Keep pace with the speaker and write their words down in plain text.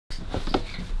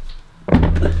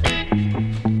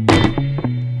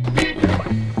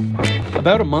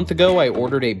About a month ago, I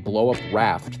ordered a blow-up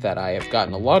raft that I have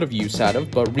gotten a lot of use out of,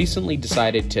 but recently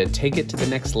decided to take it to the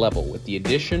next level with the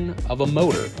addition of a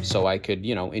motor so I could,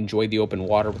 enjoy the open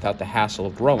water without the hassle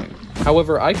of rowing.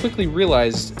 However, I quickly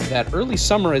realized that early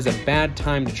summer is a bad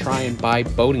time to try and buy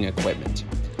boating equipment.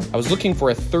 I was looking for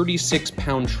a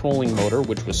 36-pound trolling motor,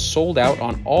 which was sold out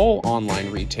on all online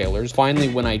retailers. Finally,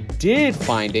 when I did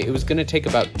find it, it was going to take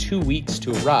about 2 weeks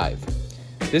to arrive.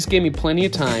 This gave me plenty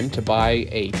of time to buy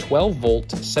a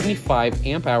 12-volt, 75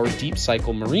 amp-hour deep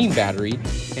cycle marine battery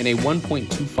and a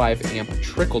 1.25 amp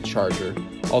trickle charger.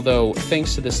 Although,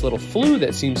 thanks to this little flu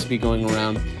that seems to be going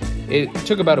around, it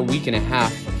took about a week and a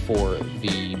half for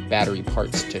the battery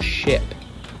parts to ship.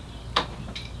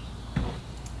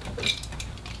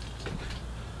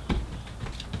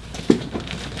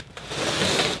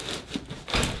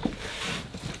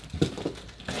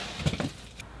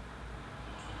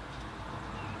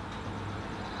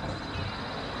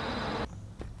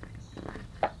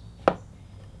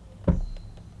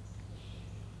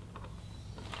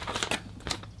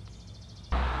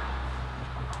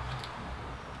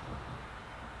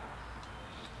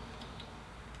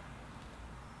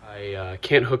 I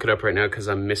can't hook it up right now because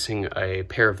I'm missing a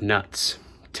pair of nuts,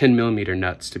 10mm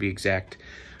nuts to be exact,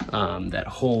 that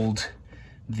hold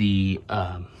the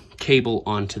cable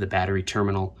onto the battery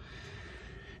terminal.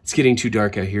 It's getting too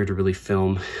dark out here to really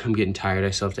film. I'm getting tired. I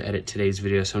still have to edit today's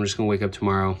video, so I'm just gonna wake up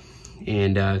tomorrow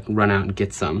and run out and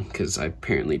get some because I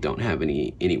apparently don't have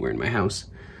any anywhere in my house.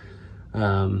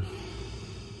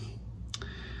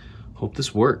 Hope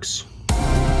this works.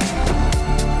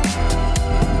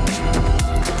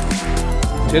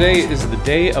 Today is the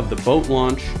day of the boat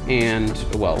launch and,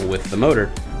 well, with the motor,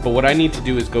 but what I need to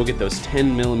do is go get those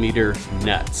 10mm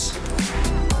nuts.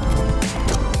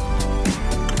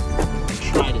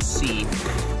 Try to see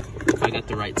if I got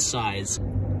the right size.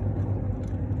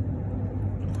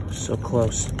 So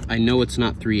close. I know it's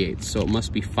not 3/8, so it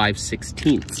must be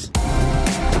 5/16.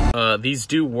 These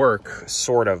do work,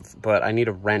 sort of, but I need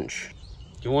a wrench.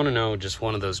 You want to know just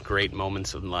one of those great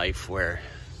moments in life where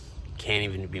can't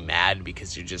even be mad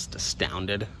because you're just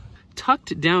astounded?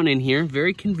 Tucked down in here,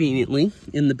 very conveniently,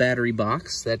 in the battery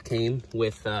box that came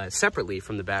with, separately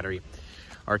from the battery,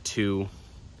 are two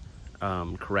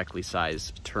correctly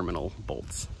sized terminal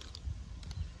bolts.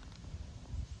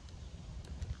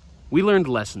 We learned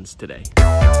lessons today.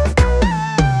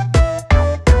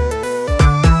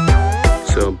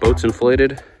 So, boat's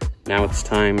inflated. Now it's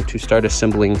time to start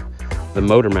assembling the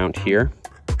motor mount here.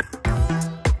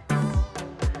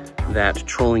 That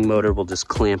trolling motor will just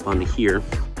clamp onto here.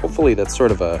 Hopefully that's sort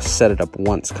of a set it up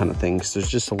once kind of thing, because there's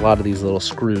just a lot of these little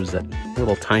screws that are a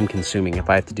little time consuming if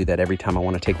I have to do that every time I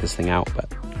want to take this thing out.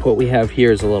 But what we have here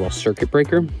is a little circuit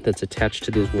breaker that's attached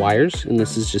to these wires, and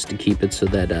this is just to keep it so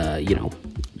that,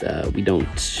 we don't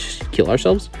kill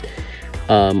ourselves,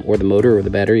 or the motor or the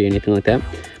battery or anything like that.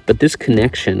 But this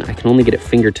connection, I can only get it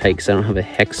finger tight because I don't have a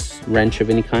hex wrench of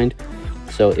any kind.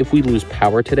 So if we lose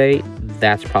power today,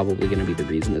 that's probably going to be the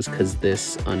reason, is because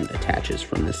this unattaches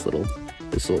from this little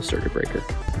circuit breaker.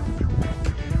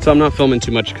 So I'm not filming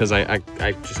too much because I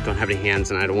just don't have any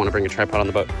hands and I don't want to bring a tripod on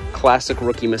the boat. Classic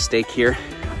rookie mistake here.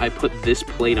 I put this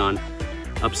plate on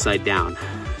upside down.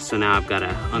 So now I've got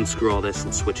to unscrew all this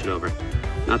and switch it over.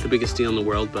 Not the biggest deal in the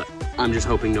world, but I'm just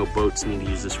hoping no boats need to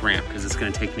use this ramp because it's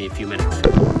going to take me a few minutes.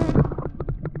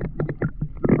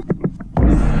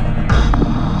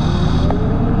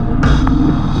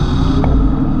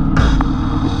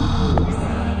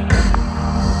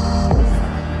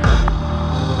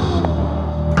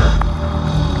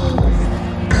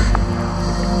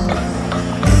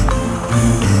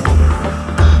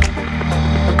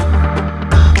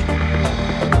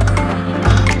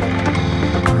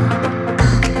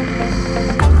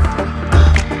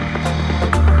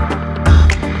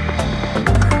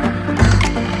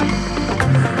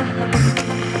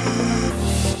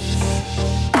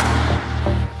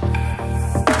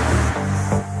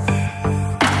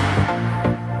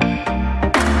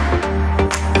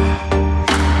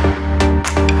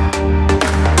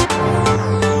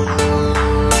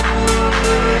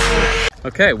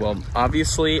 Okay, well,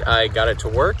 obviously I got it to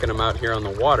work and I'm out here on the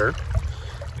water.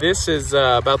 This is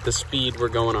about the speed we're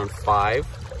going on 5.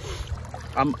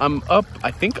 I'm up, I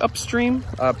think upstream,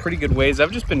 pretty good ways.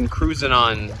 I've just been cruising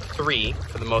on 3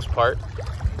 for the most part.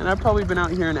 And I've probably been out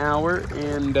here an hour,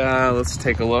 and let's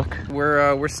take a look.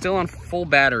 We're still on full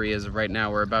battery as of right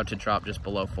now. We're about to drop just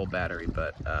below full battery,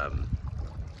 but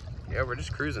yeah, we're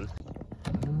just cruising.